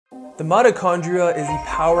The mitochondria is the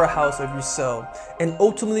powerhouse of your cell and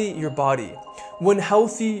ultimately your body. When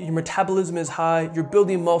healthy, your metabolism is high, you're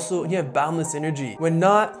building muscle, and you have boundless energy. When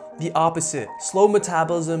not, the opposite. Slow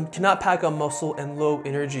metabolism, cannot pack on muscle, and low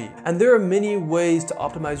energy. And there are many ways to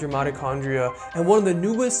optimize your mitochondria, and one of the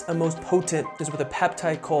newest and most potent is with a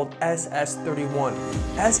peptide called SS-31.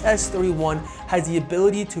 SS-31 has the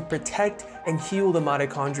ability to protect and heal the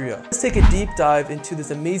mitochondria. Let's take a deep dive into this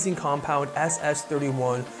amazing compound, SS-31,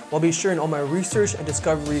 while I'll be sharing all my research and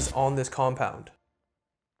discoveries on this compound.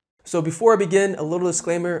 So before I begin, a little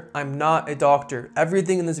disclaimer, I'm not a doctor.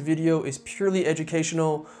 Everything in this video is purely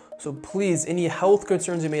educational, so please, any health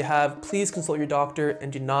concerns you may have, please consult your doctor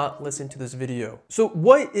and do not listen to this video. So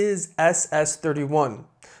what is SS-31?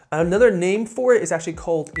 Another name for it is actually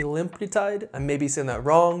called Peptide. I may be saying that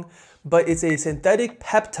wrong, but it's a synthetic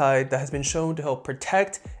peptide that has been shown to help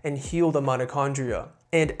protect and heal the mitochondria.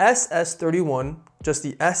 And SS-31, just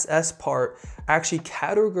the SS part, actually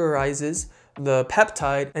categorizes the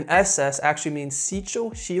peptide, and SS actually means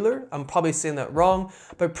Cellular. I'm probably saying that wrong,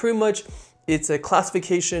 but pretty much it's a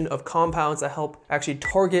classification of compounds that help actually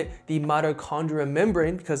target the mitochondrial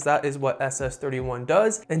membrane, because that is what SS-31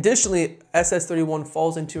 does. Additionally, SS-31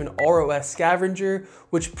 falls into an ROS scavenger,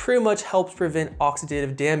 which pretty much helps prevent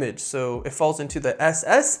oxidative damage. So it falls into the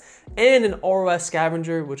SS and an ROS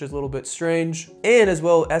scavenger, which is a little bit strange. And as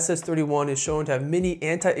well, SS-31 is shown to have many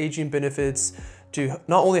anti-aging benefits to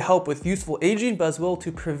not only help with youthful aging, but as well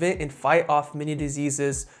to prevent and fight off many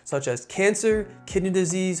diseases such as cancer, kidney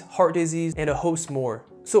disease, heart disease, and a host more.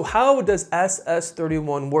 So how does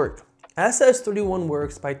SS-31 work? SS-31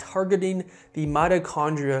 works by targeting the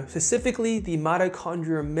mitochondria, specifically the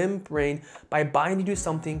mitochondrial membrane, by binding to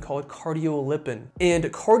something called cardiolipin. And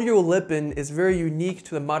cardiolipin is very unique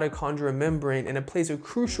to the mitochondrial membrane, and it plays a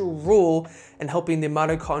crucial role in helping the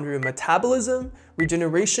mitochondrial metabolism,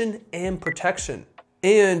 regeneration, and protection.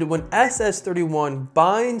 And when SS-31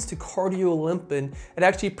 binds to cardiolipin, it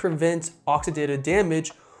actually prevents oxidative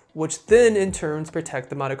damage, which then in turn protect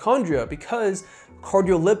the mitochondria, because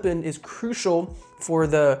cardiolipin is crucial for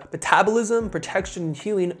the metabolism, protection, and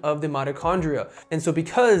healing of the mitochondria. And so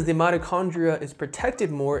because the mitochondria is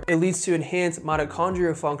protected more, it leads to enhanced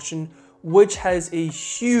mitochondrial function, which has a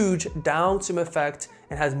huge downstream effect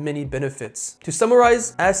and has many benefits. To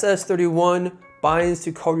summarize, SS-31 binds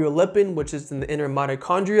to cardiolipin, which is in the inner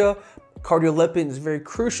mitochondria. Cardiolipin is very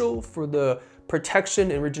crucial for the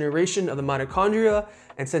protection and regeneration of the mitochondria.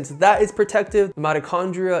 And since that is protective, the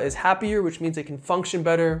mitochondria is happier, which means it can function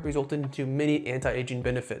better, resulting into many anti-aging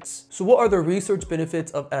benefits. So what are the research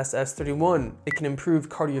benefits of SS-31? It can improve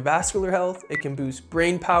cardiovascular health, it can boost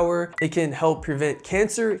brain power, it can help prevent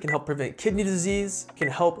cancer, it can help prevent kidney disease, it can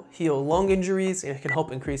help heal lung injuries, and it can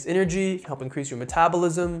help increase energy, it can help increase your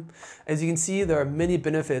metabolism. As you can see, there are many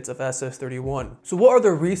benefits of SS-31. So what are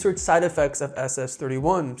the research side effects of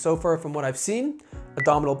SS-31? So far from what I've seen,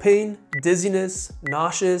 abdominal pain, dizziness,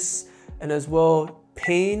 nauseous, and as well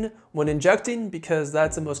pain when injecting, because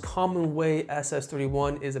that's the most common way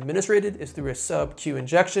SS-31 is administered, is through a sub-Q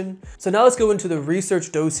injection. So now let's go into the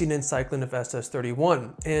research dosing and cycling of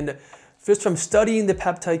SS-31. And just from studying the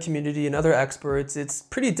peptide community and other experts, it's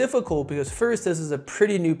pretty difficult because first, this is a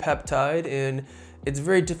pretty new peptide and it's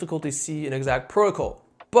very difficult to see an exact protocol.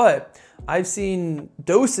 But I've seen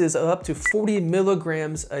doses of up to 40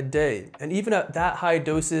 milligrams a day. And even at that high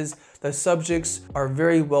doses, the subjects are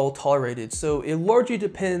very well tolerated. So it largely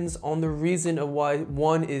depends on the reason of why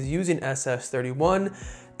one is using SS-31,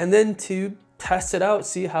 and then to test it out,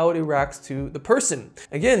 see how it interacts to the person.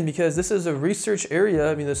 Again, because this is a research area,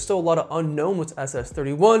 I mean, there's still a lot of unknown with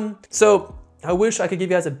SS-31. So I wish I could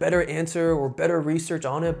give you guys a better answer or better research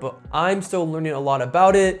on it, but I'm still learning a lot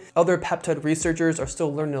about it. Other peptide researchers are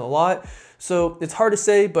still learning a lot. So it's hard to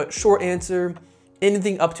say, but short answer,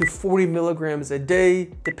 anything up to 40 milligrams a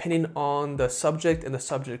day, depending on the subject and the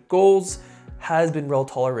subject goals, has been well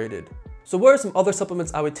tolerated. So what are some other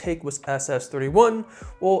supplements I would take with SS-31?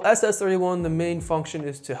 Well, SS-31, the main function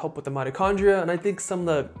is to help with the mitochondria, and I think some of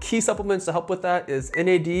the key supplements to help with that is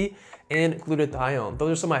NAD and glutathione.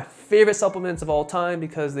 Those are some of my favorite supplements of all time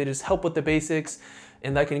because they just help with the basics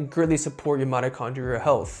and that can greatly support your mitochondrial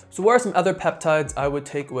health. So what are some other peptides I would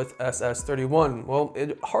take with SS-31? Well,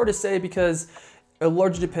 it's hard to say because it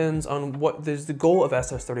largely depends on what is the goal of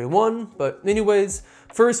SS-31, but anyways,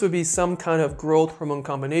 first would be some kind of growth hormone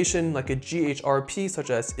combination like a GHRP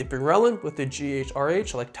such as ipirelin with the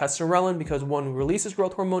GHRH like testosterone, because one releases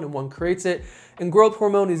growth hormone and one creates it. And growth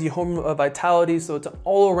hormone is the hormone of vitality, so it's an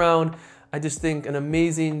all around I just think an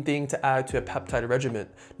amazing thing to add to a peptide regimen.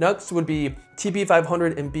 Next would be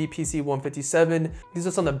TB500 and BPC157. These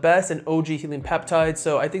are some of the best and OG healing peptides,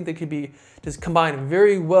 so I think they could be just combined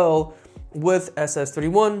very well with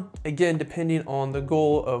SS-31, again, depending on the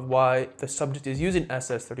goal of why the subject is using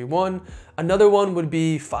SS-31. Another one would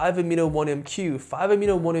be 5-amino-1-MQ.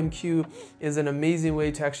 5-amino-1-MQ is an amazing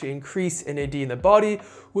way to actually increase NAD in the body,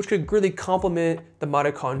 which could really complement the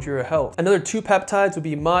mitochondrial health. Another two peptides would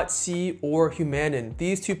be MOTS-C or humanin.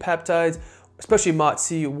 These two peptides, especially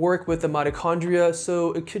MOTS-C, work with the mitochondria,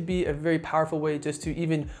 so it could be a very powerful way just to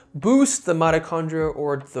even boost the mitochondria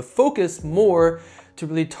or the focus more to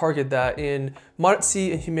really target that. And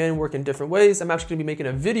MOTS-C and humanin work in different ways. I'm actually going to be making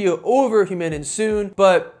a video over humanin soon,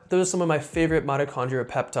 but those are some of my favorite mitochondrial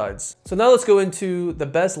peptides. So now let's go into the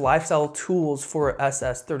best lifestyle tools for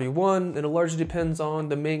SS-31, and it largely depends on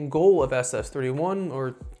the main goal of SS-31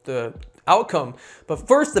 or the outcome. But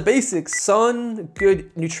first, the basics: sun,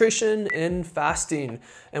 good nutrition, and fasting.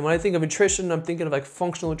 And when I think of nutrition, I'm thinking of like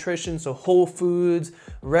functional nutrition, so whole foods,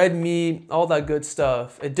 red meat, all that good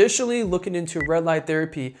stuff. Additionally, looking into red light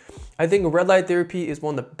therapy. I think red light therapy is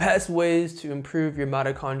one of the best ways to improve your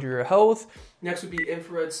mitochondrial health. Next would be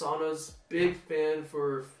infrared saunas. Big fan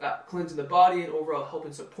for cleansing the body and overall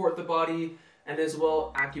helping support the body. And as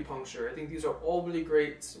well, acupuncture. I think these are all really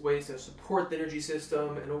great ways to support the energy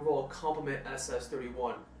system and overall complement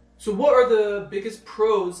SS-31. So what are the biggest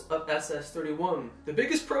pros of SS-31? The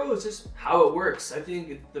biggest pro is just how it works. I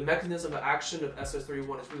think the mechanism of action of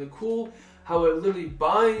SS-31 is really cool. How it literally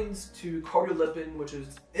binds to cardiolipin, which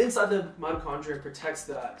is inside the mitochondria, and protects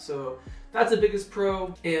that. So that's the biggest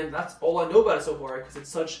pro, and that's all I know about it so far because it's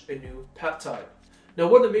such a new peptide. Now,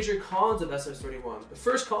 what are the major cons of SS-31? The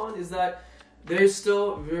first con is that there's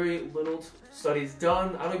still very little studies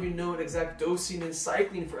done. I don't even know an exact dosing and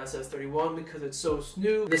cycling for SS-31 because it's so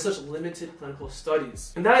new. There's such limited clinical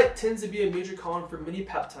studies. And that tends to be a major con for many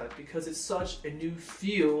peptides because it's such a new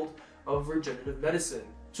field of regenerative medicine.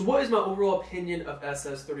 So what is my overall opinion of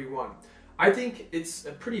SS-31? I think it's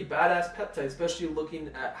a pretty badass peptide, especially looking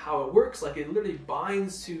at how it works. Like, it literally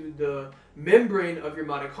binds to the membrane of your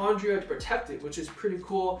mitochondria to protect it, which is pretty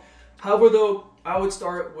cool. However, though, I would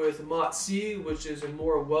start with MOTS-C, which is a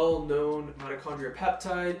more well-known mitochondrial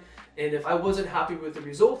peptide. And if I wasn't happy with the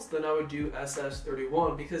results, then I would do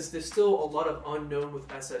SS-31 because there's still a lot of unknown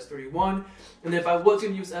with SS-31. And if I was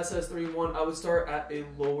going to use SS-31, I would start at a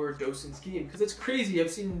lower dosing scheme because it's crazy. I've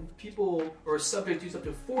seen people or subjects use up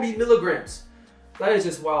to 40 milligrams. That is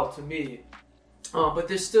just wild to me. But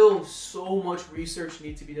there's still so much research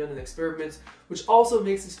needs to be done in experiments, which also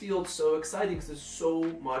makes this field so exciting because there's so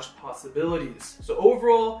much possibilities. So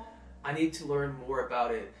overall, I need to learn more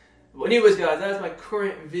about it. Well, anyways, guys, that is my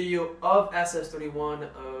current video of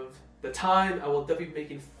SS-31 of the time. I will definitely be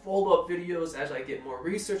making follow-up videos as I get more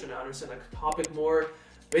research and I understand the topic more.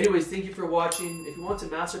 But anyways, thank you for watching. If you want to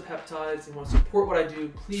master peptides and want to support what I do,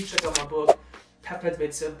 please check out my book, Peptides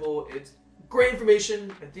Made Simple. It's great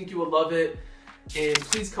information. I think you will love it. And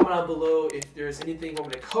please comment down below if there's anything you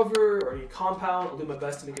want me to cover or any compound. I'll do my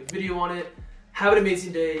best to make a video on it. Have an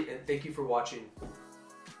amazing day, and thank you for watching.